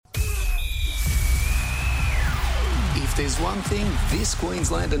If there's one thing this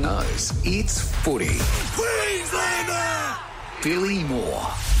Queenslander knows, it's footy. Queenslander! Billy Moore.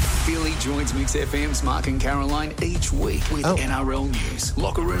 Billy joins Mix FM's Mark and Caroline each week with NRL news,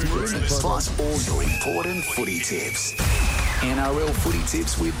 locker room rumours, plus all your important footy tips. NRL Footy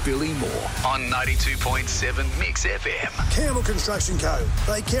Tips with Billy Moore on 92.7 Mix FM. Campbell Construction Co.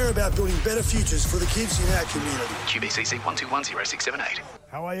 They care about building better futures for the kids in our community. QBCC 1210678.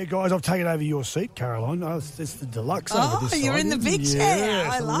 How are you guys? I've taken over your seat, Caroline. It's the deluxe over this you're side. in the big chair.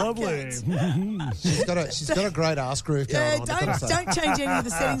 I it's like lovely. it. She's got a great ass groove, Caroline. Don't change any of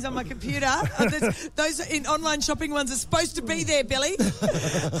the settings on my computer. Those in online shopping ones are supposed to be there, Billy.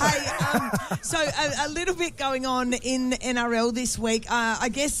 Hey, so a little bit going on in NRL this week. I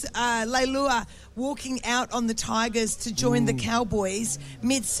guess Leilua walking out on the Tigers to join the Cowboys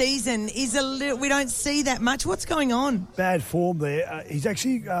mid-season is a little. We don't see that much. What's going on? Bad form there. He's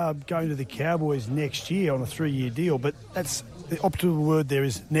actually going to the Cowboys next year on a 3-year deal, but that's the optimal word there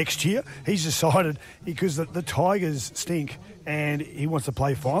is next year. He's decided because the Tigers stink and he wants to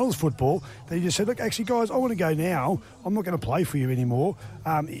play finals football, that he just said, look, actually, guys, I want to go now. I'm not going to play for you anymore.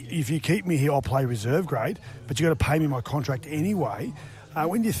 If you keep me here, I'll play reserve grade, but you've got to pay me my contract anyway.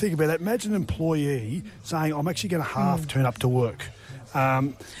 When you think about that, imagine an employee saying, I'm actually going to half turn up to work.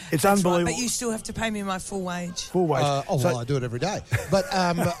 It's unbelievable. Right, but you still have to pay me my full wage. Full wage. I do it every day. But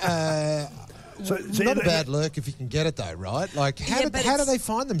so not a bad lurk if you can get it, though, right? Like, how do they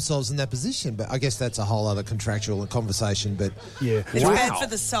find themselves in that position? But I guess that's a whole other contractual conversation. But yeah, it's bad for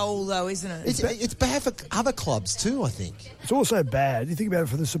the soul, though, isn't it? It's bad for other clubs too, I think. It's also bad. You think about it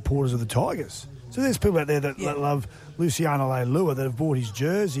for the supporters of the Tigers. So there's people out there that love Luciano Leilua that have bought his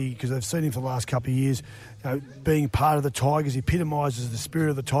jersey because they've seen him for the last couple of years, being part of the Tigers. He epitomises the spirit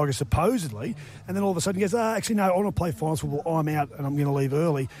of the Tigers, supposedly. And then all of a sudden he goes, actually, no, I want to play finals football. I'm out and I'm going to leave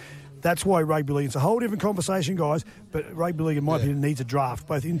early. That's why rugby league, it's a whole different conversation, guys, but rugby league, in my opinion, needs a draft,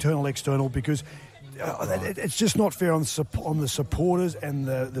 both internal and external, because it's just not fair on the supporters and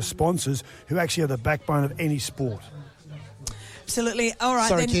the sponsors who actually are the backbone of any sport. Absolutely. All right.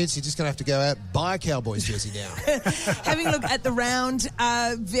 Sorry, kids, you're just going to have to go out and buy a Cowboys jersey now. Having a look at the round,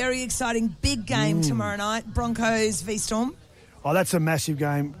 very exciting big game tomorrow night, Broncos v Storm. Oh, that's a massive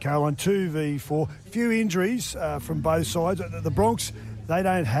game, Caroline, 2v4. Few injuries from both sides. The Bronx, they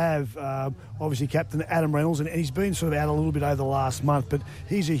don't have, obviously, Captain Adam Reynolds, and he's been sort of out a little bit over the last month, but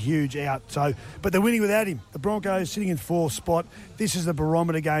he's a huge out. But they're winning without him. The Broncos sitting in fourth spot. This is the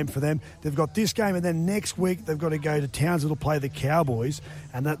barometer game for them. They've got this game, and then next week they've got to go to Townsville to play the Cowboys,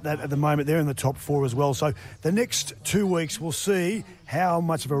 and that at the moment they're in the top 4 as well. So the next 2 weeks we'll see how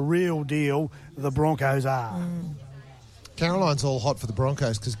much of a real deal the Broncos are. Caroline's all hot for the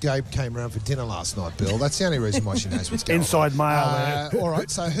Broncos because Gabe came around for dinner last night, Bill. That's the only reason why she knows what's going Inside on. mail. All right,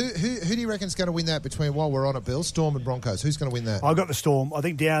 so who do you reckon's going to win that between, while we're on it, Bill, Storm and Broncos? Who's going to win that? I've got the Storm. I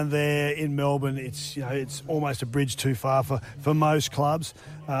think down there in Melbourne, it's almost a bridge too far for most clubs.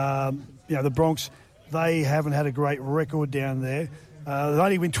 The Bronx, they haven't had a great record down there. They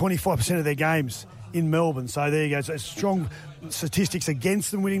only win 25% of their games in Melbourne. So there you go. So it's strong statistics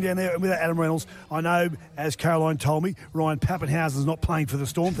against them winning down there. And without Adam Reynolds, I know, as Caroline told me, Ryan Pappenhausen's not playing for the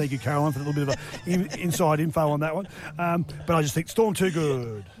Storm. Thank you, Caroline, for a little bit of inside info on that one. But I just think Storm too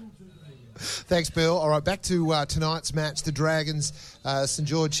good. Thanks, Bill. All right, back to tonight's match. The Dragons, St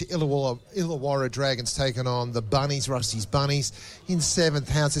George Illawarra Dragons taking on the Bunnies, Rusty's Bunnies, in 7th.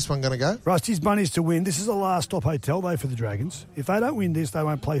 How's this one going to go? Rusty's Bunnies to win. This is a last stop hotel, though, for the Dragons. If they don't win this, they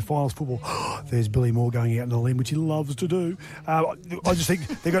won't play finals football. There's Billy Moore going out on a limb, which he loves to do. I just think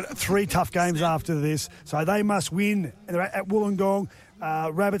they've got 3 tough games after this, so they must win. And they're at Wollongong.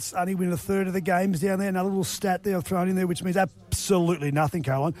 Rabbits only win a third of the games down there. Another little stat there thrown in there, which means absolutely nothing,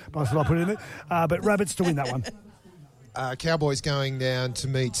 Caroline. But that's what I put in there. But Rabbits to win that one. Cowboys going down to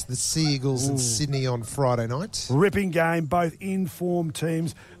meet the Sea Eagles in Sydney on Friday night. Ripping game, both in-form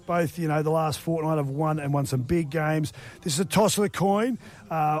teams. Both, the last fortnight have won some big games. This is a toss of the coin.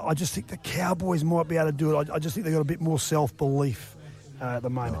 I just think the Cowboys might be able to do it. I just think they've got a bit more self-belief at the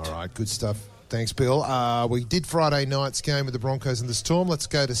moment. All right, good stuff. Thanks, Bill. We did Friday night's game with the Broncos and the Storm. Let's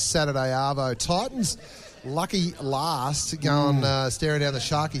go to Saturday Arvo. Titans, lucky last, going staring down the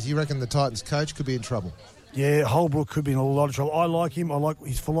Sharkies. You reckon the Titans coach could be in trouble? Yeah, Holbrook could be in a lot of trouble. I like him. I like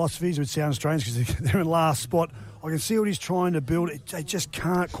his philosophies. It would sound strange because they're in last spot. I can see what he's trying to build. They just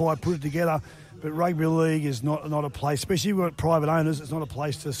can't quite put it together. But rugby league is not a place, especially with private owners, it's not a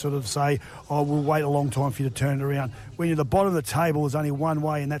place to sort of say, we'll wait a long time for you to turn it around. When you're at the bottom of the table, there's only one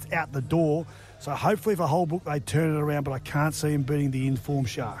way, and that's out the door. So hopefully for Holbrook, they turn it around, but I can't see him beating the in-form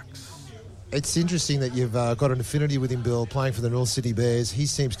Sharks. It's interesting that you've got an affinity with him, Bill, playing for the North Sydney Bears.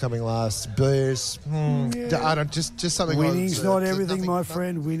 His team's coming last. Bears, I don't just something. Winning's not everything, my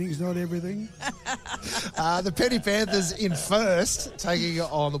friend. Winning's not everything. The Penny Panthers in first, taking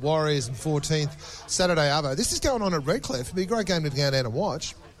on the Warriors in 14th. Saturday Arvo. This is going on at Redcliffe. It'll be a great game to go down and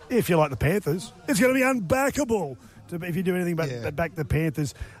watch. If you like the Panthers, it's going to be unbackable if you do anything but back the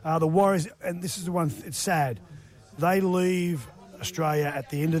Panthers. The Warriors, and this is the one. It's sad. They leave Australia at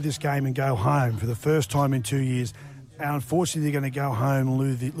the end of this game and go home for the first time in 2 years. And unfortunately, they're going to go home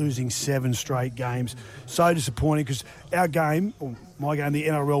losing 7 straight games. So disappointing because our game, or my game, the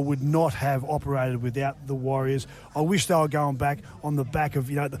NRL, would not have operated without the Warriors. I wish they were going back on the back of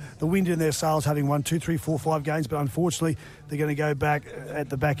the wind in their sails, having won 2, 3, 4, 5 games. But unfortunately, they're going to go back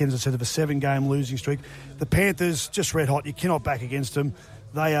at the back end instead of a 7-game losing streak. The Panthers, just red hot. You cannot back against them.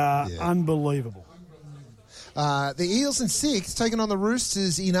 They are unbelievable. The Eels in 6th, taking on the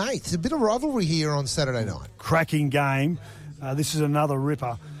Roosters in 8th. A bit of rivalry here on Saturday night. Cracking game. This is another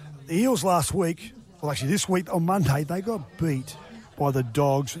ripper. The Eels last week, well, actually this week on Monday, they got beat by the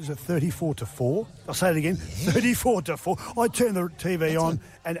Dogs. Is it 34-4? I'll say it again, 34-4. I turned the TV on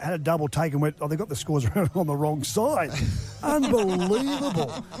and had a double take and went, they got the scores on the wrong side.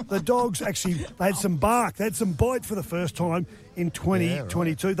 Unbelievable. The Dogs actually, they had some bark. They had some bite for the first time in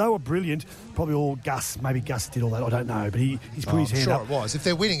 2022. Right. They were brilliant. Probably all Gus. Maybe Gus did all that. I don't know. But he's put his hand up. It was. If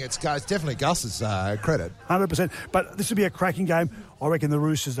they're winning, it's definitely Gus's credit. 100%. But this will be a cracking game. I reckon the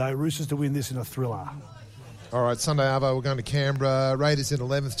Roosters, though. Roosters to win this in a thriller. All right, Sunday Arvo, we're going to Canberra. Raiders in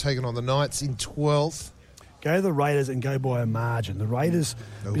 11th, taking on the Knights in 12th. Go to the Raiders and go by a margin. The Raiders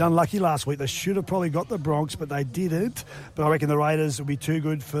been unlucky last week. They should have probably got the Bronx, but they didn't. But I reckon the Raiders will be too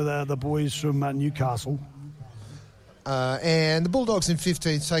good for the boys from Newcastle. And the Bulldogs in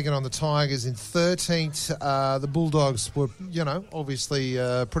 15th, taking on the Tigers in 13th. The Bulldogs were, obviously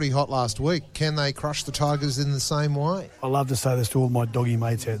pretty hot last week. Can they crush the Tigers in the same way? I love to say this to all my doggy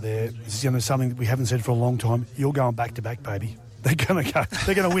mates out there. This is something that we haven't said for a long time. You're going back to back, baby. They're going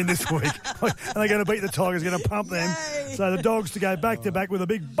to win this week. And they're going to beat the Tigers, going to pump them. So the Dogs to go back to back with a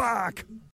big bark.